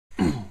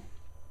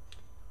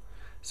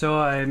So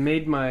I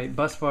made my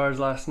bus bars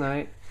last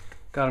night,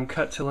 got them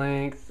cut to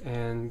length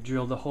and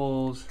drilled the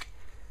holes,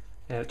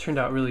 and it turned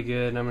out really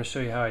good, and I'm going to show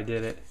you how I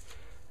did it.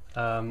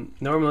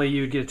 Normally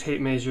you would get a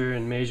tape measure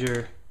and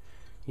measure,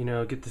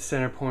 get the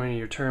center point of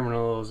your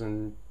terminals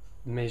and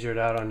measure it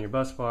out on your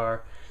bus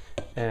bar,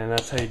 and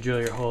that's how you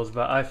drill your holes.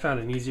 But I found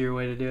an easier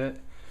way to do it,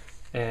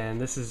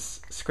 and this is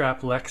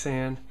scrap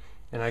Lexan,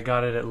 and I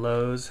got it at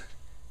Lowe's,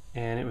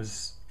 and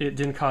it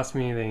didn't cost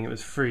me anything. It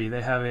was free.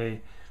 They have a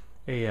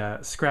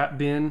scrap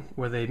bin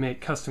where they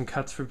make custom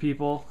cuts for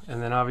people, and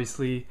then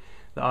obviously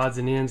the odds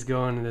and ends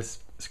go into this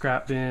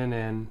scrap bin,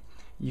 and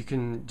you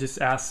can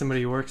just ask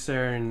somebody who works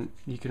there, and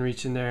you can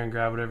reach in there and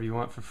grab whatever you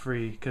want for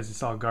free because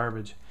it's all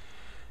garbage.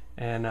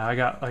 And I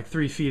got like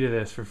 3 feet of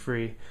this for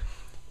free,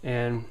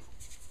 and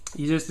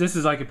this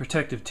is like a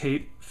protective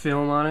tape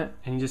film on it,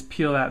 and you just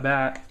peel that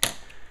back,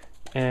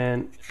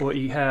 and what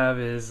you have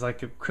is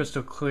like a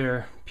crystal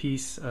clear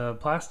piece of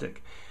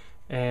plastic,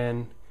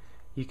 and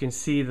you can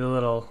see the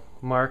little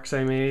marks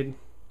I made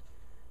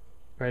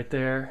right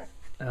there.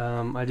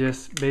 I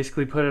just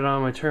basically put it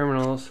on my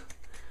terminals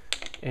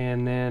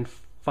and then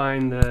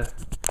find the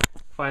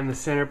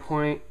center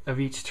point of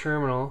each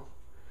terminal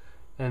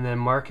and then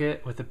mark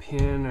it with a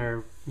pin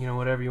or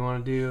whatever you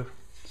want to do,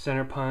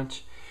 center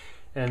punch,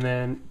 and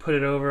then put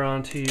it over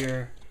onto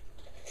your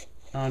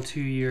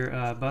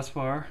bus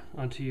bar,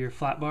 onto your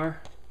flat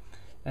bar,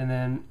 and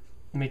then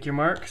make your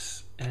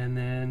marks, and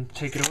then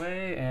take it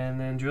away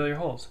and then drill your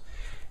holes.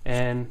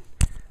 And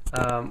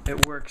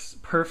it works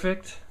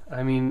perfect.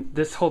 I mean,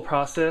 this whole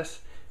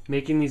process,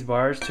 making these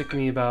bars, took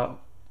me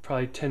about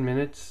probably 10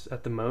 minutes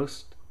at the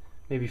most,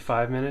 maybe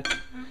 5 minutes,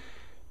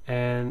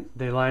 and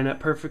they line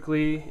up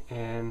perfectly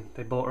and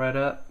they bolt right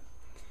up,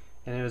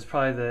 and it was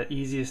probably the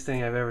easiest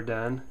thing I've ever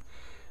done.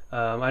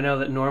 I know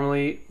that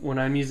normally when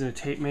I'm using a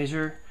tape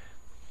measure,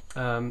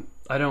 I'm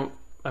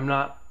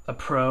not a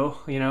pro,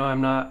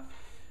 I'm not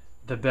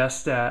the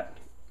best at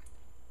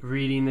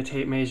reading the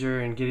tape measure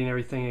and getting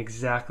everything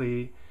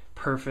exactly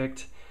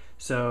perfect,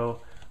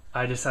 so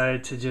I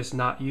decided to just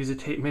not use a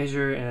tape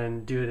measure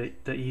and do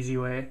it the easy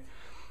way.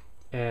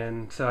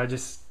 And so I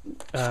just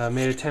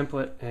made a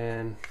template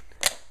and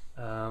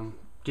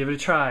give it a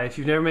try. If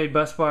you've never made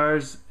bus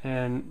bars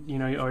and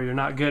or you're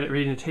not good at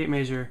reading a tape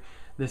measure,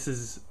 this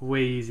is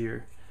way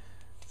easier.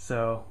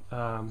 So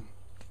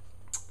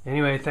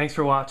anyway, thanks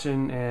for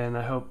watching, and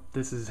I hope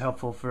this is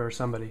helpful for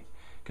somebody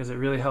because it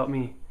really helped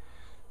me.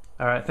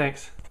 Alright,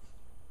 thanks.